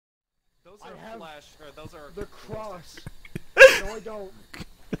Those are flash, or those are the cross. No, I don't.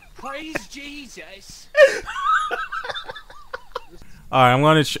 Praise Jesus.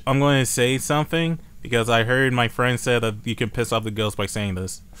 Alright, I'm gonna say something because I heard my friend said that you can piss off the ghost by saying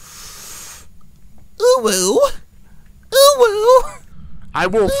this. Ooh woo. Ooh woo. I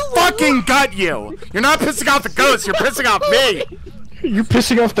will fucking gut you! You're not pissing off the ghost, you're pissing off me! You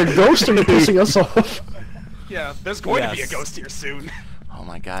pissing off the ghost or you pissing us off? Yeah, there's going to be a ghost here soon. Oh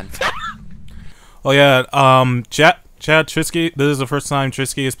my god. Oh yeah, chat, Trisky, this is the first time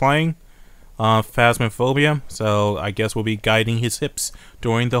Trisky is playing Phasmophobia, so I guess we'll be guiding his hips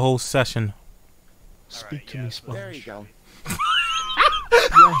during the whole session. Speak to me, Sponge. There you go.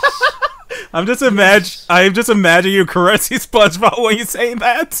 Yes. I'm just imagining you caressing SpongeBob when you're saying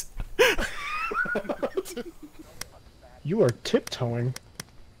that. You are tiptoeing.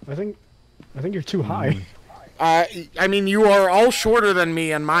 I think you're too high. I mean, you are all shorter than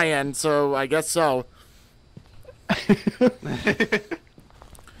me on my end, so I guess so. Hey,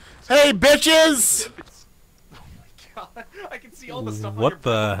 bitches! Oh my god, I can see all the stuff on your What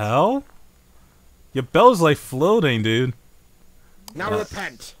the hell? Your bell's like floating, dude. Now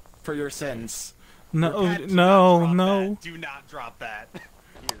repent for your sins. No, Repent, no, do not drop no. that. Do not drop that. Here,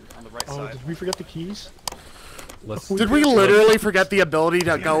 on the right Oh, side. did we forget the keys? Did we literally forget the ability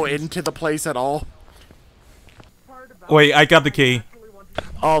to go into the place at all? Wait, I got the key.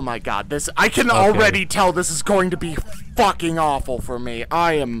 Oh my god, this— I can already tell this is going to be fucking awful for me.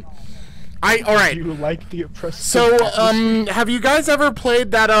 Alright. You like the oppressive. So, have you guys ever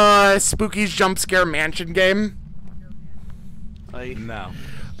played that, Spooky's Jump Scare Mansion game? No.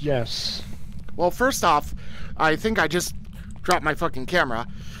 Yes. Well, first off, I think I just dropped my fucking camera.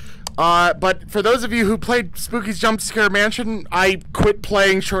 But for those of you who played Spooky's Jump Scare Mansion, I quit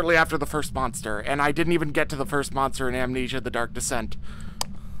playing shortly after the first monster, and I didn't even get to the first monster in Amnesia: The Dark Descent.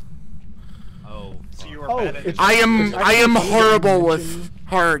 Oh, so you are bad at I am horrible with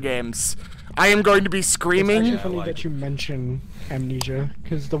horror games. I am going to be screaming. It's actually funny that you mention Amnesia,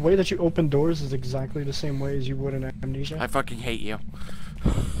 because the way that you open doors is exactly the same way as you would in Amnesia. I fucking hate you.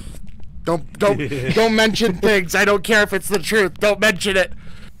 Don't mention things. I don't care if it's the truth. Don't mention it.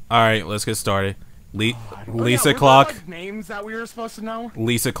 Alright, let's get started. Lisa yeah, Clark. were there, like, names that we were supposed to know?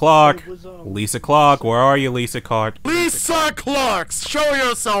 Lisa Clark. Lisa Clark, where are you, Lisa Clark? Lisa Clark! Show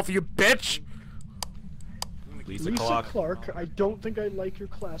yourself, you bitch! Lisa Clark, I don't think I like your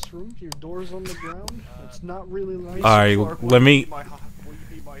classroom. Your door's on the ground. It's not really nice. Alright, let me... Will you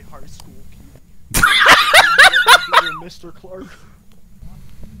be my high school kid? Mr. Clark.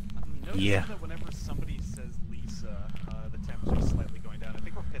 Yeah. That whenever somebody says Lisa, the temperature's slightly going down. I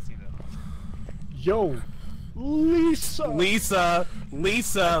think we're pissing it off. Yo, Lisa. Lisa,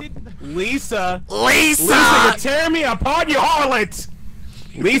 Lisa, Lisa, Lisa! Lisa, you're tearing me apart, you harlot!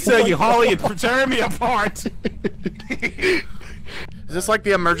 Lisa, you harlot, you're tearing me apart! Is this like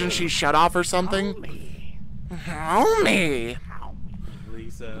the emergency shut-off or something? Help me!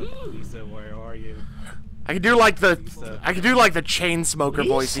 Lisa, Lisa, where are you? I can do like the chain smoker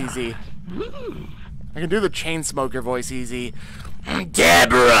voice easy. I can do the chain smoker voice easy.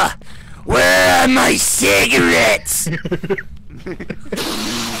 Deborah, where are my cigarettes?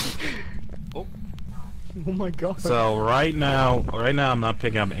 Oh my god. So right now I'm not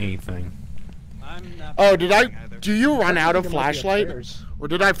picking up anything. I'm not Oh, do you run out of flashlight? Or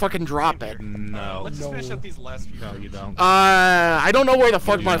did I fucking drop it? No. Let's just finish up these last few. No, you don't. I don't know where the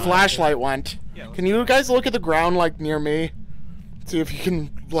fuck my flashlight went. Yeah, Can you guys look at the ground, like, near me? See if you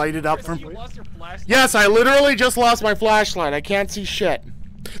can light it up from... You lost your flashlight? Yes, I literally just lost my flashlight. I can't see shit.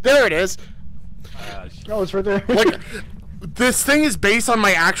 There it is. Oh, it's right there. Like, this thing is based on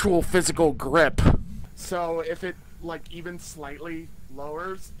my actual physical grip. So if it, like, even slightly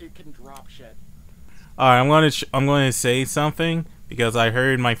lowers, it can drop shit. Alright, I'm gonna say something because I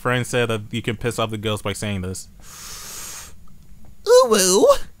heard my friend said that you can piss off the ghost by saying this. Ooh woo.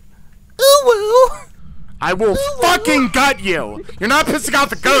 Ooh woo. I will fucking gut you! You're not pissing off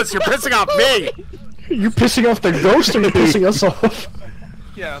the ghost, you're pissing off me! You pissing off the ghost or you pissing us off?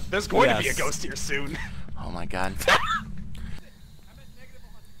 Yeah, there's going to be a ghost here soon. Oh my god.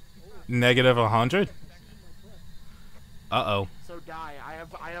 Negative 100? Uh-oh. So die, I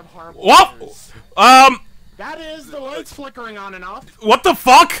have horrible What? news. That is the lights flickering on and off. What the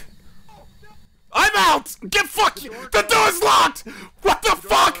fuck? I'm out! Get fucking— The door's locked! What the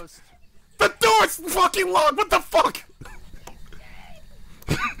fuck? The door's fucking locked! What the fuck?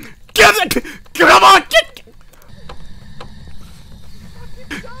 Get it! Come on! Get—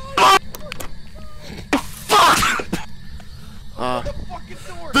 Fuck!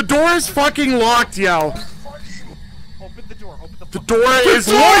 The door is fucking locked, yo. Open the door. Open The door is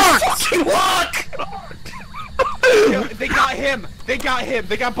locked! fucking lock! They got him! They got him!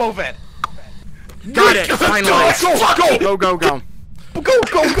 They got Bovet! Got it! Finally! Go! Go! Go!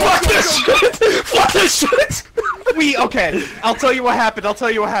 Fuck this shit! Fuck this shit! Okay, I'll tell you what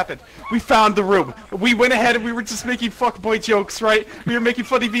happened. We found the room. We went ahead and we were just making fuckboy jokes, right? We were making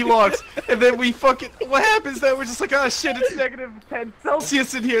funny vlogs, and then what happens then? We're just like, oh shit, it's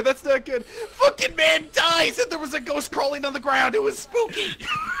 -10 in here, that's not good. Fucking man dies, and there was a ghost crawling on the ground, it was spooky!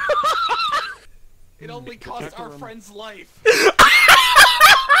 It only cost our friend's life.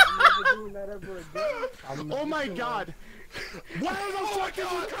 I'm never doing that ever again. Oh my god! Where the fuck did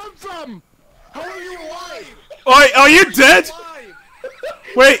you come from? How are you alive? Wait, are you dead? Alive.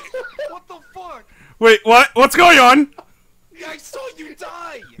 Wait, What the fuck? wait, what? What's going on? I saw you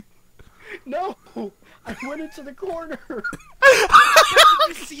die! No! I went into the corner! Did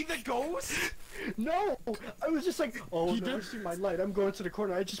you see the ghost? No! I was just like, oh, never see my light. I'm going to the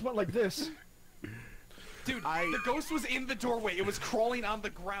corner. I just went like this. Dude, the ghost was in the doorway. It was crawling on the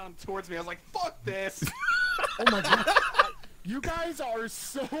ground towards me. I was like, fuck this! Oh my god. You guys are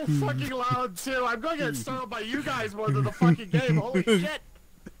so fucking loud too. I'm going to get startled by you guys more than the fucking game. Holy shit!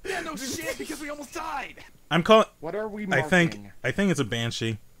 Yeah, no shit, because we almost died! I'm calling. What are we I marking? think it's a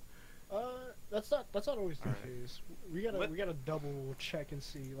banshee. That's not always the case. We gotta double check and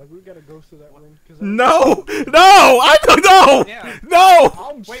see. Like, we gotta go through that room. No! I don't know! Yeah. No!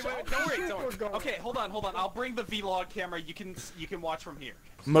 Wait, don't worry. Okay, hold on. I'll bring the vlog camera. You can watch from here.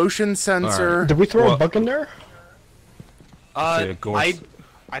 Motion sensor. Did we throw a bug in there? a ghost?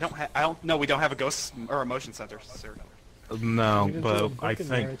 I don't. No, we don't have a ghost or a motion sensor. Sir. No, We didn't throw a but bug I in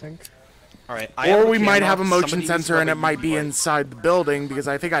there, think. All right. Or we might have a motion sensor and it might be inside the building because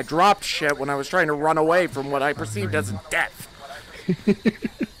I think I dropped shit when I was trying to run away from what I perceived as a death.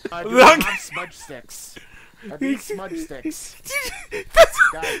 I do have smudge sticks. Are these smudge sticks?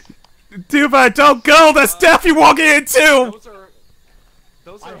 Guys, Too bad, don't go! That's death you're walking into!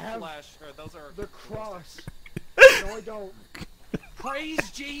 Those I are have flash. Or those are the cross. No, I don't.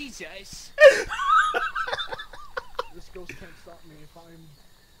 Praise Jesus. This ghost can't stop me if I'm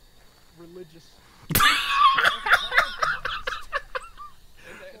religious.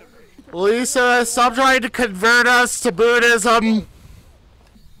 Lisa, stop trying to convert us to Buddhism.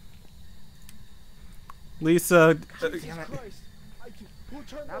 Lisa, Jesus Christ. Who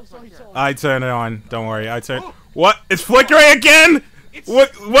turned those lights on? I turn it on. Don't worry, I turn. What? It's flickering again!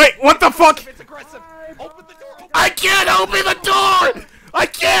 What? Wait, what the fuck? It's aggressive. Open the door. I can't open the door! I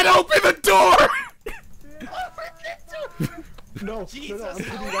can't open the door! No, Jesus, I'm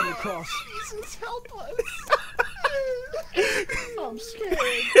putting it on the cross. Jesus, help us. I'm scared.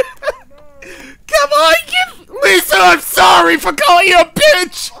 Come on, Lisa, I'm sorry for calling you a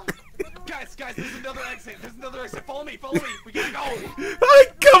bitch! Guys, there's another exit. Follow me. We gotta go.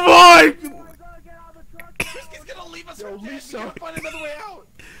 Come on! Trisky's gonna leave us for dead. We Lisa. gotta find another way out.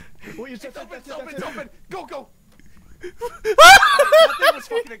 Wait, It's open. Go. Ah! That thing was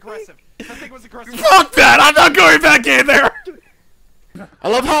fucking aggressive. Fuck that! I'm not going back in there! I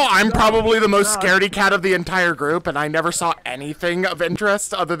love how I'm probably the most scaredy cat of the entire group, and I never saw anything of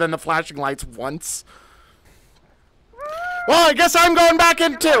interest other than the flashing lights once. Well, I guess I'm going back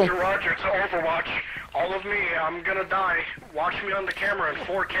in too! Roger, it's Overwatch. All of me, I'm gonna die. Watch me on the camera in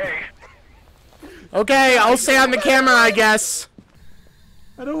 4K. Okay, I'll stay on the camera, I guess.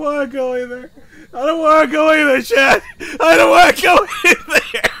 I don't want to go in there. I don't want to go in there, Chad. I don't want to go in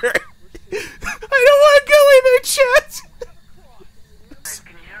there. I don't want to go in there, Chad.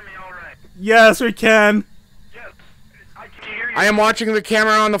 Can you hear me alright? Yes, we can. Yes. I can hear you. I am watching the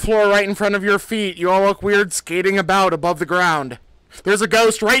camera on the floor right in front of your feet. You all look weird skating about above the ground. There's a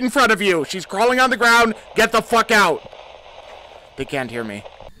ghost right in front of you. She's crawling on the ground. Get the fuck out. They can't hear me.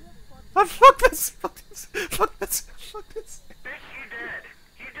 Oh, fuck this. Bitch, he dead.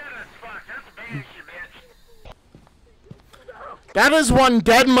 He dead as fuck. That's a banshee, bitch. That is one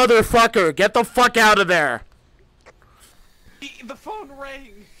dead motherfucker. Get the fuck out of there. The phone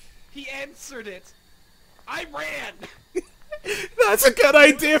rang. He answered it. I ran. That's a good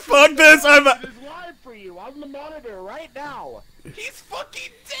idea. Fuck this. I'm. It is live for you on the monitor right now. He's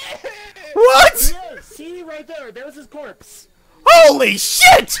fucking dead. What? Yes, see right there. There's his corpse. Holy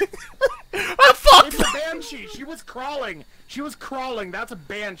shit! I fucked. It's a banshee. She was crawling. That's a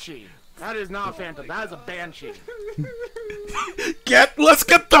banshee. That is not a phantom. That is a banshee. Let's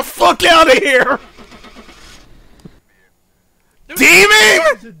get the fuck out of here! Demon!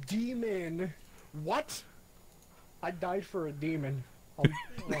 It's a demon. What? I died for a demon.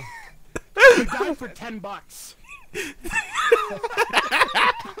 You died for $10.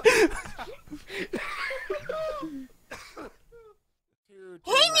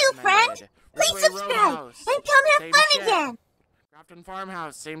 Hey, new friend! Ridgewood subscribe Roadhouse. and come have Same fun shit. again. Grafton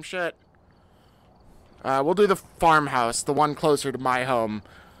Farmhouse, same shit. We'll do the farmhouse, the one closer to my home.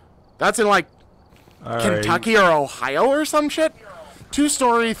 That's in like Kentucky or Ohio or some shit.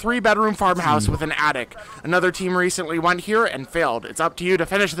 2-story, 3-bedroom farmhouse with an attic. Another team recently went here and failed. It's up to you to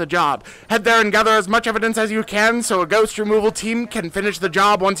finish the job. Head there and gather as much evidence as you can so a ghost removal team can finish the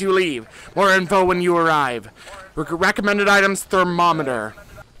job once you leave. More info when you arrive. Recommended items, thermometer.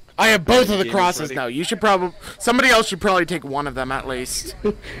 I have both of the crosses now. You should probably... Somebody else should probably take one of them at least.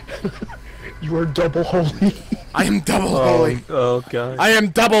 You are double holy. I am double holy. Oh god. I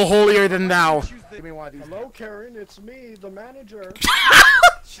am double holier than thou. Give me one of these. Hello, Karen. It's me, the manager.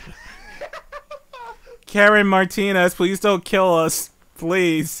 Karen Martinez, please don't kill us.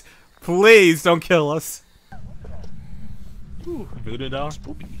 Please. Please don't kill us. Ooh, voodoo doll.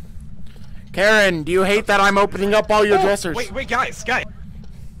 Karen, do you hate that I'm opening up all your dressers? Wait, guys.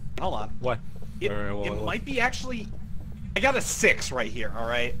 Hold on. What? It might be actually... I got a 6 right here,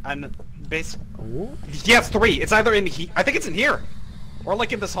 alright? I'm basically... Yes, 3. It's either in here... I think it's in here. Or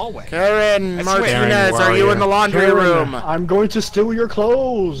like in this hallway. Karen I swear. Martinez, Karen, are you in the laundry Karen, room? I'm going to steal your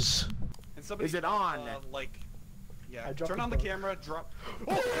clothes. And somebody, Is it on? Yeah, turn on the camera, drop...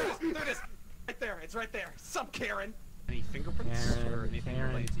 Oh, there it is! Right there, it's right there. Sup, Karen? Any fingerprints or anything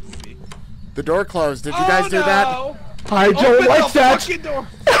related to UV? The door closed. Did you guys do that? I don't like that. Door.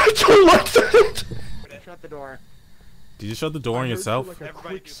 I don't like that. Shut the door. Did you shut the door on yourself? Like a Everybody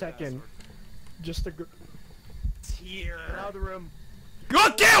quick do the second. password. Just a... It's here. Get out of the room. Go,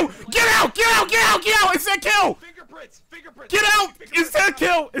 kill! Get out! Get out! Get out! Get out! It said kill! Fingerprints! Get out! It said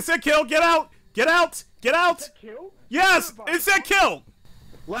kill! It said kill! Get out! Get out! Get out! Kill? Yes! It said kill!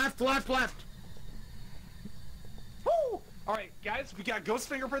 Left. Alright, guys, we got ghost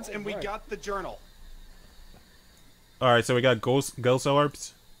fingerprints and we got the journal. Alright, so we got ghost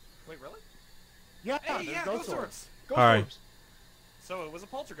orbs. Wait, really? Yeah, Hey, there's yeah, ghost ghost orbs. orbs. Alright. So it was a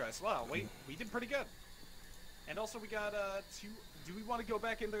poltergeist. Wow, wait, we did pretty good. And also we got, 2... Do we want to go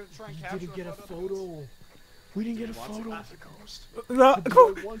back in there to try and capture Didn't get a of the ghost? photo. We didn't get a want to? photo of the ghost. No.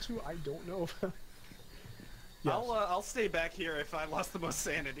 Do I want to? I don't know. Yes. I'll stay back here if I lost the most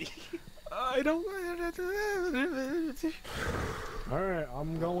sanity. I don't. Alright,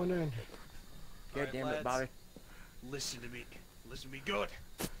 I'm going in. God damn it, Bobby. Listen to me. Listen to me good.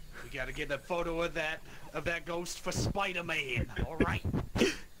 We gotta get a photo of that ghost for Spider-Man, alright?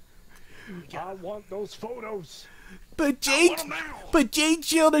 I want those photos. But Jane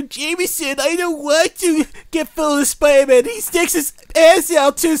Jonah Jameson, I don't want to get full of Spider-Man. He sticks his ass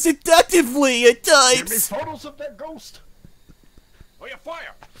out too seductively at Give me times. photos of that ghost. Oh yeah,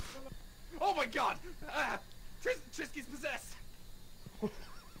 fire! Oh my god! Trisky's possessed!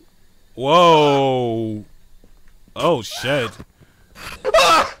 Whoa. Oh shit.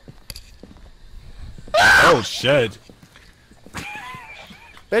 Oh shit.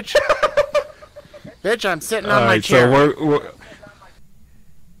 Bitch. Bitch, I'm sitting on my Alright, chair. so we're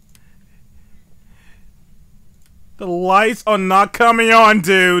The lights are not coming on,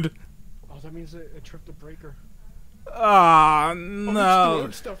 dude. Oh, that means it tripped the breaker. Ah, Oh, it's no.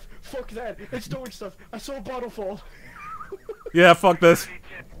 doing stuff. Fuck that. It's doing stuff. I saw a bottle fall. Yeah, fuck this.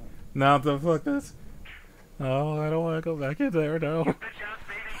 No, fuck this. No, I don't want to go back in there, no.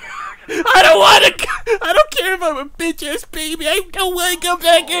 I don't want to. I don't care if I'm a bitch ass baby. I don't want to go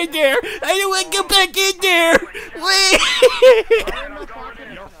back in there. I don't want to go back in there.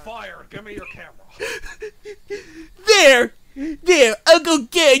 You're fired! Give me your camera. There. I'll go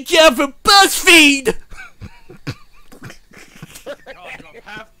get a job from BuzzFeed.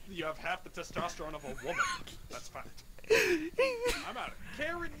 God, you have half the testosterone of a woman. That's fact. I'm out.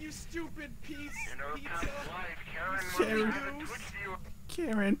 Karen, you stupid piece.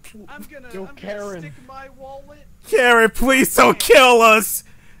 Karen. I'm gonna Karen. stick my wallet. Karen, please don't kill us.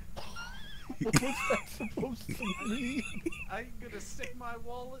 What's that supposed to mean? I'm gonna stick my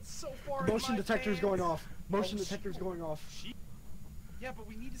wallet so far Motion in my detector's pants. going off. Motion Oh, detector's going off. Yeah, but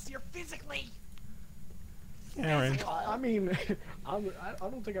we need to see her physically. Karen. I mean, I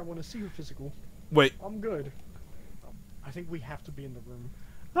don't think I want to see her physical. Wait. I'm good. I think we have to be in the room.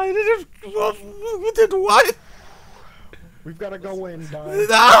 I didn't. Did what? We've got to go in, Di.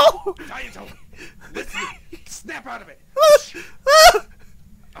 No. Diato, listen, snap out of it.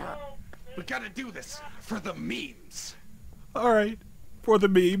 We gotta do this for the memes. All right. For the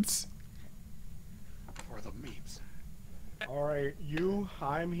memes. For the memes. Alright,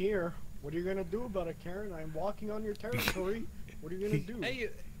 I'm here. What are you gonna do about it, Karen? I'm walking on your territory. What are you gonna do?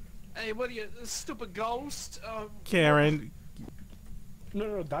 Hey, what are you, stupid ghost? Karen.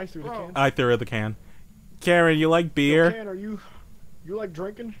 No, die through the can. I threw the can. Karen, you like beer? Yo, Karen, are you... You like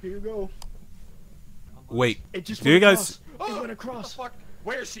drinking? Here you go. Wait, It just do you went guys? across. It went across. Fuck.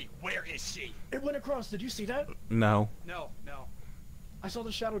 Where is she? Where is she? It went across. Did you see that? No. No, no. I saw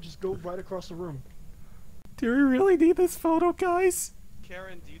the shadow just go right across the room. Do we really need this photo, guys?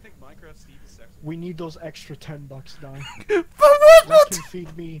 Karen, do you think Minecraft Steve is sexy? We need those extra $10, Di. But what? That can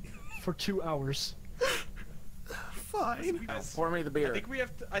feed me for 2 hours. Fine. Pour me the beer.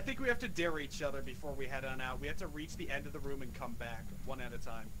 I think we have to dare each other before we head on out. We have to reach the end of the room and come back one at a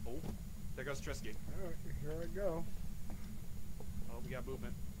time. Oh, there goes Trisky. Alright, here I go. Oh, we got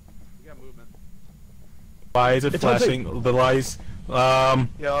movement. We got movement. Why is it It's flashing? The lights.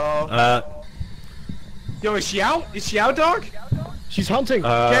 Yo. Yo, is she out? Is she out, dog? She's hunting.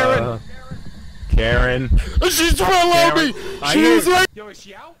 Karen. Karen. She's below me! I She's hear- right. Yo, is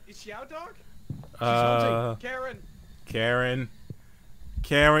she out? Is she out, dog? Karen. Karen.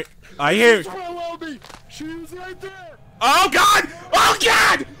 Karen. I hear. She's below me! She's right there! Oh God! Oh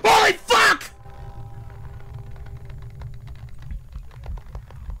God! Holy fuck!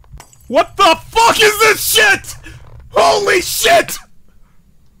 What the fuck is this shit? Holy shit!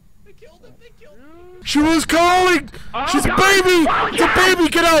 They killed him. They killed him. She was calling! She's a baby! It's a baby!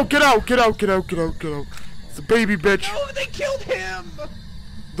 Get out! Get out! Get out! Get out! Get out! Get out! It's a baby, bitch! Oh, they killed him.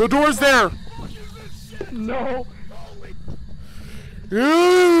 The door's there! What is this shit? No.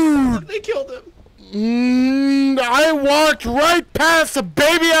 Dude! They killed him. I walked right past a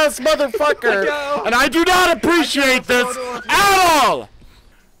baby-ass motherfucker, go. and I do not appreciate this photo of you. at all!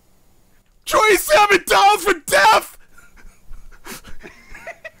 $27 for death!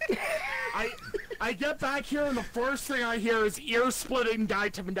 I get back here, and the first thing I hear is ear-splitting Dai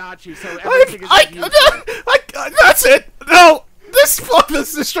Tomodachi, so everything is That's it! No! Fuck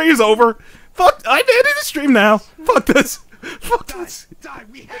this! The stream's over! Fuck, I'm ending the stream now! Fuck this! Fuck this! Die.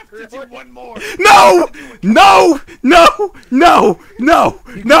 We have to do one more. No! No! No! No! No!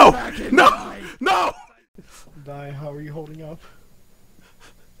 No! No! No! Di, how are you holding up?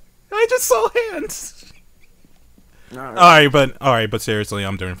 I just saw hands! Alright, but seriously,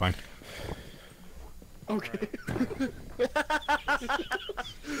 I'm doing fine. Okay.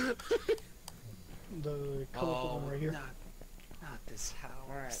 The colorful one right here. Not this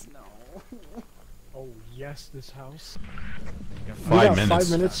house. No. Oh yes, this house. We 5 got minutes.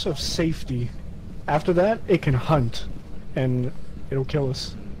 5 minutes of safety. After that, it can hunt, and it'll kill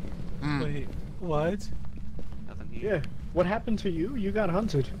us. Wait, what? Nothing here. Yeah. What happened to you? You got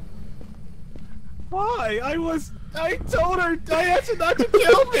hunted. Why? I told her, I asked her not to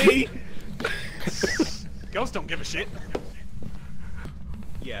kill me! Ghosts don't give a shit.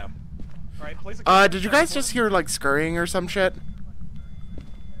 Yeah. Alright, place a Did you guys just hear, like, scurrying or some shit?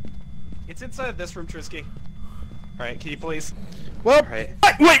 It's inside this room, Trisky. Alright, can you please? Well, Alright.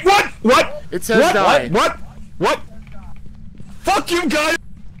 Wait, what? What? it says die. What? Fuck you guys!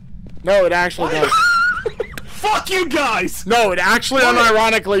 No, it actually does. Fuck you guys! No, it actually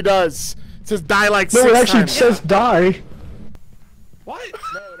unironically does. It says die like No, 6 it actually times. says die. What?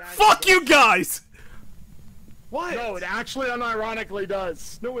 Fuck you guys! What? No, it actually unironically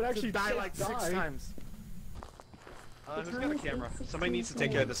does. No, it It actually says die says like 6 die. times. Who's got a camera? Somebody needs to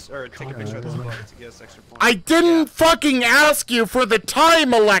take care of this, or take a picture of this book to get us extra points. I didn't fucking ask you for the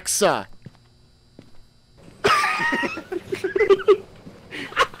time, Alexa!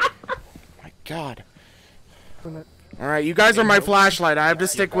 My god. Alright, you guys are my flashlight. I have to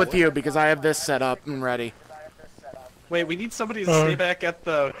stick with you because I have this set up and ready. Wait, we need somebody to stay back at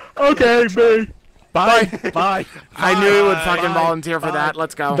the... Okay, me. Bye. Bye. I knew he would fucking volunteer for that.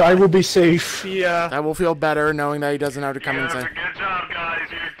 Let's go. Die will be safe. Yeah. I will feel better knowing that he doesn't have to come inside. Good job, guys.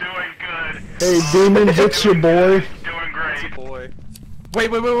 You're doing good. Hey, demons, it's your boy. Doing great. Boy.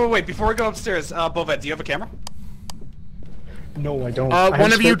 Wait. Before we go upstairs, Bovet, do you have a camera? No, I don't. I One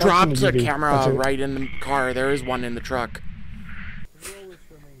have of you spare parts dropped in a the UV. camera That's it. right in the car. There is one in the truck.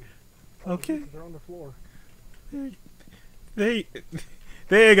 Okay. They're on the floor. There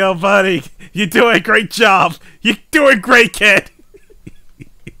you go, buddy. You're doing a great job. You're doing great, kid.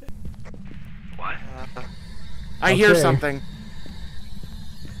 What? I hear Okay. something.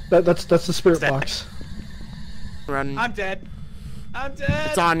 That's the spirit Step. box. Run. I'm dead. I'm dead.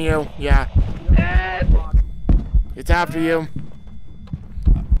 It's on you. Yeah. It's after you.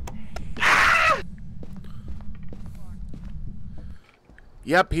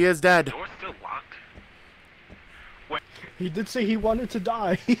 Yep, he is dead. Door's still locked. He did say he wanted to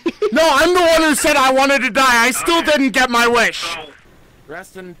die. No, I'm the one who said I wanted to die. I still didn't get my wish. So,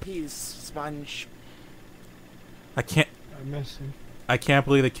 Rest in peace, Sponge. I can't I miss him.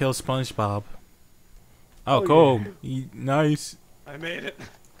 believe they killed SpongeBob. Oh, Oh, cool. Nice. I made it.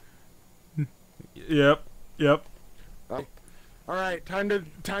 Yep. All right, time to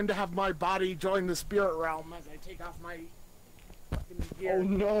have my body join the spirit realm as I take off my fucking gear. Oh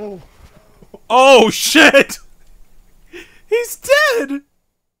no! Oh shit! He's dead!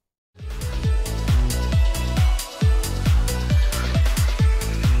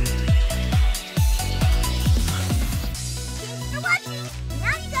 Thanks for watching!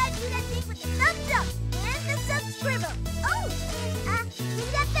 Now you gotta do that thing with the thumbs up and the subscribe. Oh!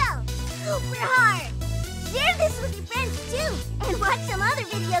 Ring that bell. Super hard! Share this with your friends too! And watch some other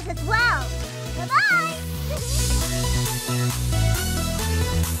videos as well! Bye-bye!